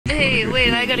Hey,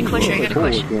 wait, I got a question.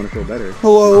 You want to feel better.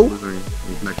 Hello?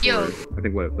 Yo. I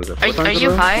think what was it? Are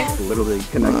you high? Literally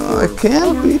connect I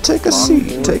can be. Take a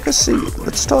seat. Take a seat.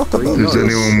 Let's talk about Does this.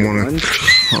 anyone want to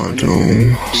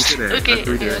condom?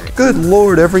 Okay. Good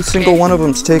lord, every single one of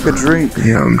them's take a drink.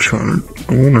 Yeah, I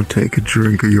want to take a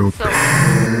drink of your.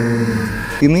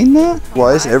 You mean that?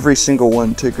 Why is every single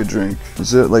one take a drink?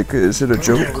 Is it like, is it a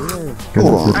joke?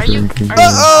 Hold on.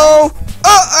 Uh-oh!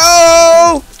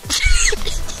 Uh-oh!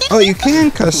 Oh, you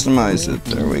can customize it.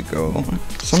 There we go.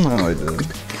 Somehow I did.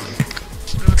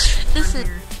 This is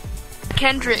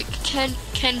Kendrick.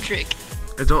 Kendrick.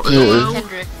 Yeah.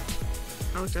 Kendrick.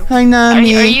 Hi,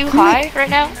 Nami. Are you high right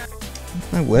now?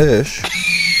 I wish.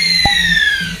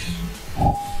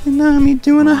 Hey, Nami, do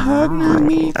you want a hug,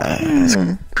 Nami? That's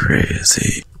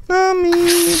crazy. Nami.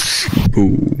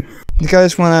 Ooh. You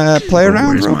guys want to play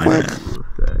around real quick?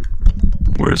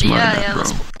 Where's my Yeah, bro?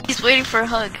 he's waiting for a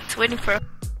hug. He's waiting for a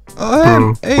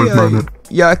Oh, hey, where's mine?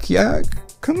 Yak,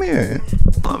 come here.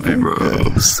 Love you,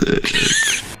 bro. Sick.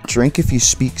 Drink if you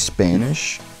speak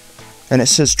Spanish. And it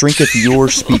says drink if you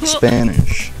speak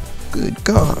Spanish. Good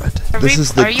God. This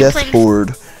is the death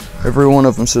board. Every one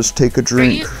of them says take a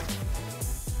drink.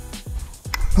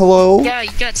 Hello? Yeah,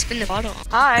 you gotta spin the bottle.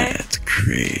 Hi. That's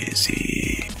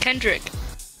crazy. Kendrick.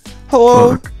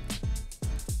 Hello? Fuck.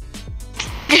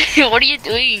 What are you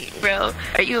doing, bro?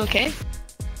 Are you okay?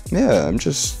 Yeah, I'm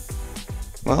just,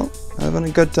 well, having a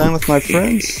good time with my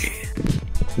friends.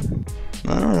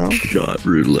 I don't know. Shot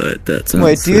roulette. That sounds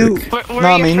Wait, do you, Where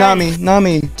are your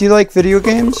Nami, do you like video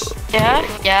games? Yeah,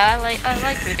 I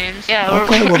like video games. Yeah.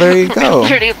 Okay, well there you go.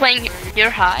 Are you playing? You're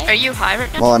high? Are you high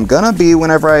right now? Well, I'm gonna be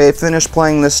whenever I finish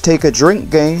playing this take a drink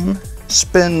game.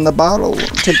 Spin the bottle,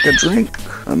 take a drink.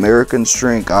 Americans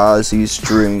drink, Aussies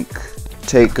drink,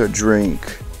 take a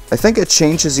drink. I think it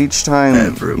changes each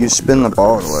time you spin the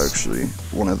bottle, actually.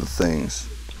 One of the things.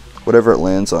 Whatever it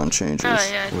lands on changes. Oh,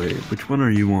 yeah. Wait, which one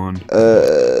are you on?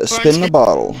 Spin the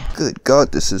bottle. Good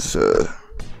God, this is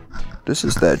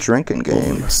that drinking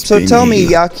game. So spinny. tell me,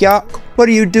 Yak, what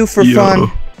do you do for fun?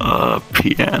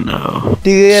 Piano. Do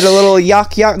you get a little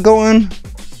yak going?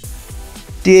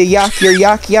 Do you yak your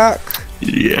yak?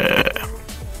 Yeah.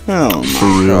 Oh For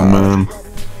my real, God. man.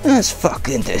 That's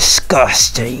fucking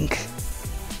disgusting.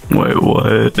 Wait,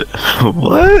 what?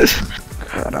 What?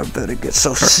 God, I better get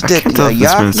so I sticky. can't tell if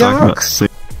this man's talking about sing-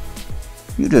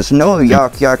 You just know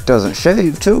Yak doesn't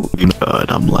shave too. God,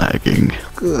 I'm lagging.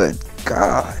 Good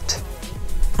God.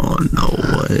 Oh no,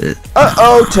 what?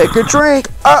 Uh-oh, take a drink.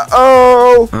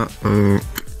 Uh-oh. Uh-oh.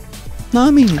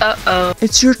 Nami. Uh-oh.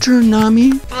 It's your turn,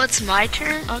 Nami. Well, it's my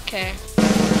turn? Okay.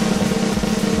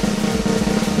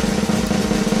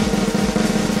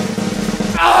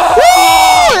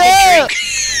 Oh, yeah.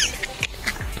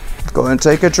 Go ahead and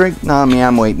take a drink, Nami.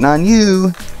 I'm waiting on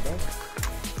you.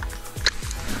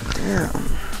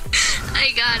 Damn.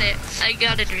 I got it. I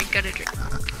got a drink,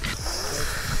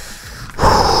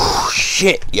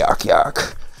 Shit, Yak.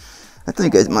 I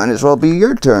think it might as well be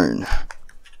your turn.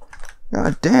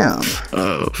 God damn.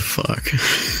 Oh, fuck.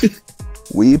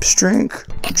 Weebs drink.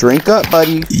 Drink up,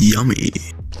 buddy. Yummy.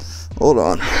 Hold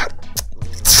on.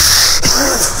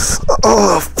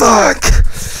 Oh, fuck.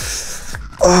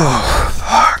 Oh,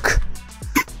 fuck.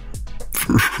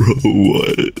 Bro,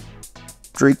 what?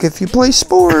 Drink if you play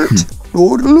sport.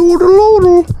 Oh, I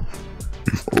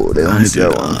do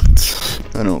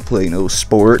not. I don't play no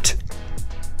sport.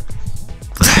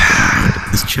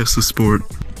 It's just a sport.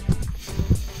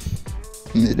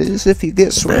 It is if you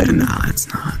get sweaty. Nah, it's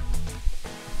not.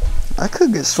 I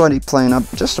could get sweaty playing up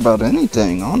just about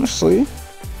anything, honestly.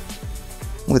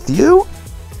 With you?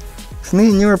 If me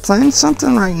and you were playing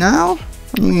something right now,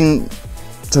 I mean,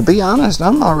 to be honest,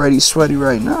 I'm already sweaty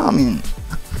right now. I mean,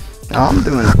 all I'm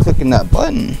doing is clicking that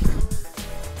button.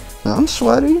 I'm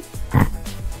sweaty.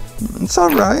 It's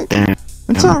alright.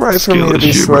 It's alright for me to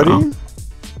be sweaty.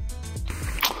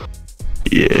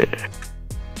 Yeah.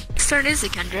 Whose turn is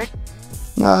it, Kendrick?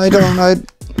 I don't,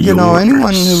 you know,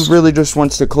 anyone who really just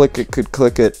wants to click it could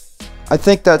click it. I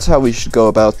think that's how we should go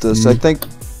about this. I think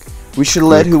we should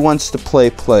let who wants to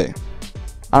play.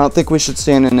 I don't think we should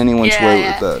stand in anyone's way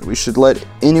with that. We should let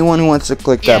anyone who wants to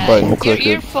click that button click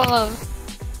you're it.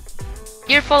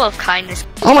 You're full of kindness.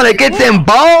 I'm gonna get them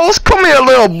balls. Come here,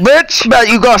 little bitch. Bet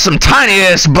you got some tiny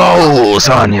ass balls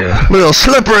on you. Little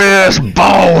slippery ass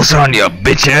balls on you,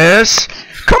 bitch ass.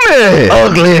 Come here,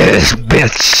 ugly ass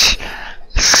bitch.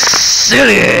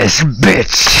 Silly ass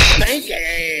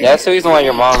bitch. That's the reason why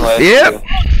your mom left. Yep.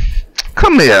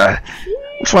 Come here.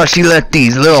 That's why she let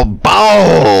these little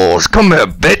balls. Come here,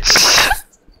 bitch.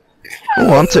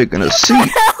 Oh, I'm taking a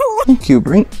seat. Thank you,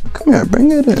 come here,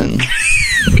 bring it in.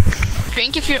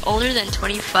 drink if you're older than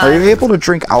 25. Are you able to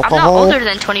drink I'm not alcohol? older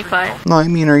than 25. No, I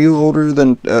mean, are you older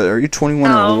than, are you 21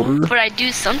 or No, older? but I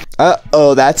do something.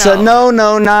 Uh-oh, that's a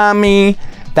no-no, Nami.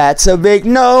 That's a big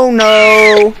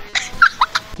no-no.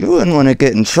 You wouldn't want to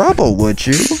get in trouble, would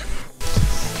you?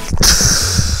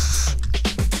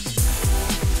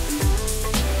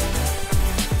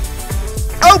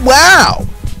 Oh, wow!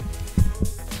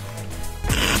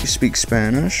 You speak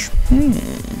Spanish?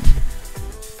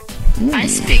 I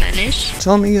speak Spanish.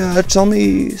 Tell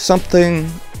me something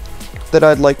that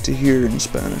I'd like to hear in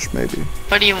Spanish, maybe.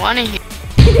 What do you want to hear?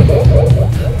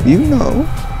 You know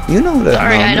that.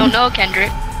 Sorry, Nami. I don't know, Kendrick.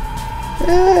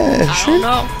 Yeah, I sure.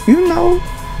 don't know.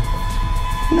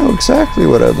 You know exactly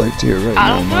what I'd like to hear right I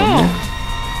now, don't Nami. know.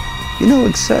 You know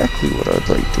exactly what I'd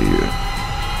like to hear.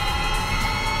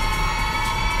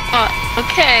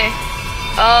 Okay.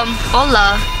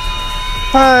 Hola.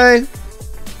 Hi.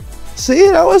 See,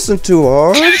 that wasn't too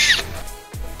hard.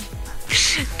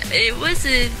 It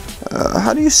wasn't.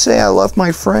 How do you say I love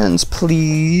my friends,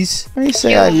 please? How do you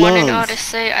say I You wanna know how love? to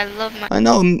say I love my. I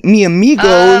know, mi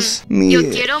amigos. Yo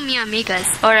quiero mi amigas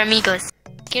or amigos.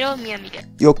 Quiero mi amiga.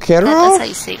 Yo quiero? That's how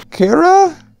you say.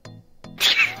 Quiero?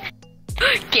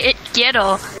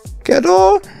 Quiero.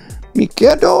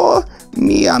 Quiero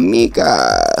mi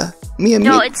amiga. Mi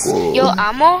amigo. No, it's yo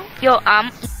amo. Yo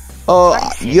amo. Oh,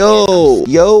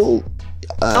 yo,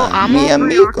 amo. mi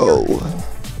amigo.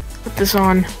 Put this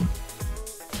on.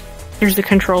 Here's the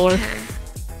controller.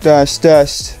 Dust. I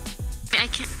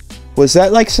can't. Was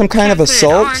that like some kind of put it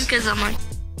assault? on 'cause I'm like,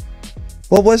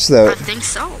 What was I that? think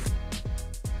so. What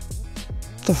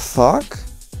the fuck?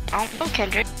 I don't know,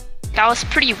 Kendrick. That was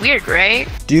pretty weird, right?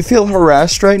 Do you feel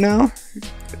harassed right now?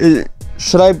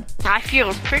 Should I? I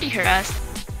feel pretty harassed.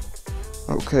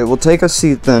 Okay, we'll take a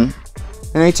seat then.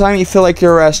 Anytime you feel like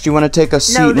you're harassed, you want to take a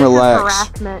seat and relax.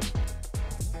 harassment.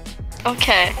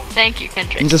 Okay, thank you,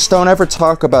 Kendrick. And just don't ever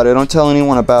talk about it. Don't tell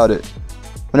anyone about it.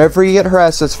 Whenever you get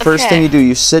harassed, that's the first thing you do.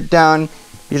 You sit down,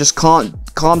 you just calm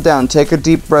down, take a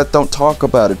deep breath, don't talk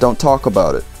about it. Don't talk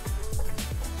about it.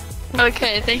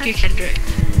 Okay, thank you, Kendrick.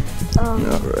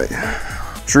 Alright.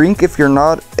 Drink if you're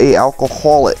not a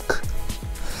alcoholic.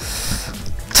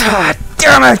 God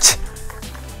damn it!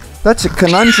 That's a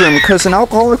conundrum, because an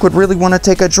alcoholic would really want to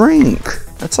take a drink.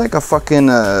 That's like a fucking,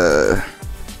 what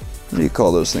do you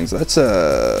call those things? That's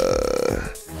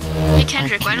Hey,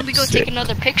 Kendrick, why don't we go take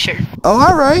another picture? Oh,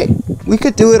 alright. We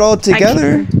could do it all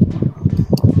together.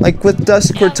 Like with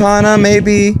DUSTCORTANA,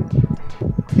 maybe.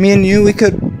 Me and you, we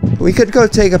could go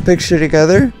take a picture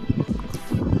together.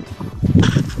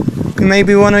 You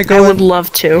maybe want to go. I would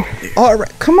love to.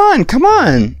 Alright, come on.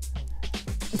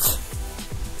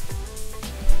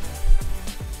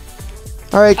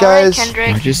 Alright, guys. Alright,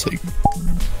 Kendrick. I just like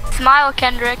Smile,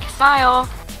 Kendrick. Smile.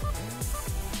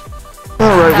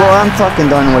 Alright, well, I'm fucking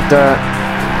done with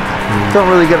that. Don't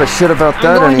really give a shit about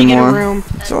that I'm going anymore. to get a room.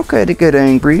 It's okay to get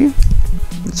angry.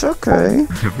 It's okay.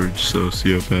 average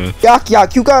sociopath.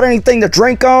 Yak, you got anything to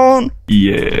drink on?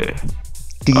 Yeah.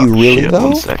 Do you really shit, though?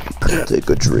 1 second. Take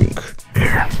a drink.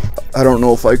 Here. I don't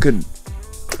know if I could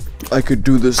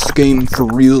do this game for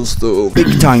reals though.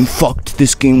 Big time fucked.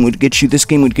 This game would get you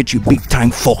big time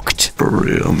fucked. For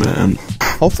real, man.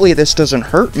 Hopefully this doesn't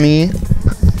hurt me.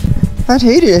 I'd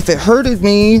hate it if it hurted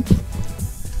me.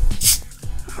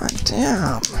 God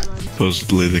damn.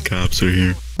 Supposedly the cops are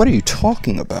here. What are you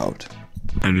talking about?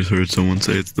 I just heard someone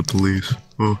say it's the police.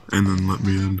 Oh, and then let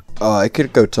me in. Oh, I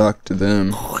could go talk to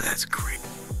them. Oh, that's great.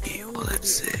 Well, that's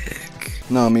sick.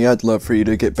 Nami, I'd love for you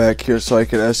to get back here so I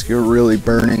could ask you a really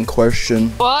burning question.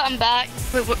 What? I'm back.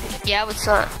 Wait, yeah, what's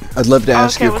up? I'd love to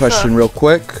ask Okay, you a what's question up? real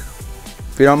quick.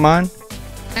 If you don't mind?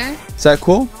 Is that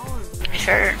cool?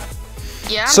 Sure.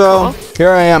 Yeah, I'm So, cool. here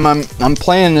I am, I'm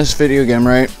playing this video game,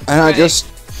 right? And I just,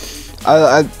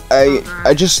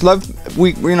 I just love,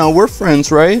 we're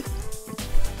friends, right?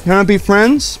 You wanna be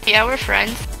friends? Yeah, we're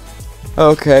friends.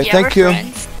 Okay, Yeah, thank we're you.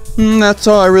 friends. That's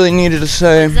all I really needed to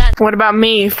say. What about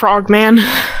me, Frogman?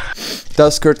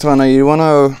 DUSTCORTANA, you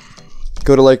wanna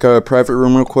go to like a private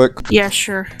room real quick? Yeah,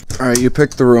 sure. Alright, you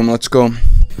pick the room, let's go.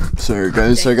 Sorry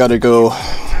guys, I gotta go,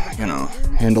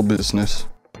 handle business.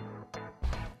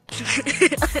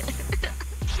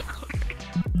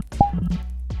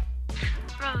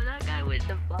 Bro, that guy with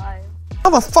the vibe. How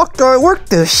the fuck do I work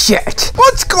this shit?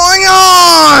 What's going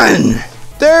on?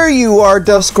 There you are,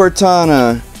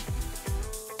 DUSTCORTANA.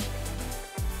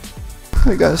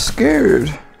 I got scared.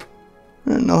 I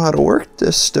didn't know how to work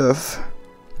this stuff.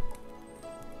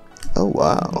 Oh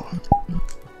wow.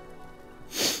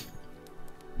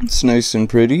 It's nice and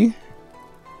pretty.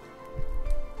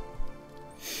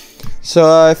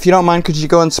 So, if you don't mind, could you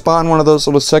go and spawn one of those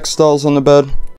little sex dolls on the bed?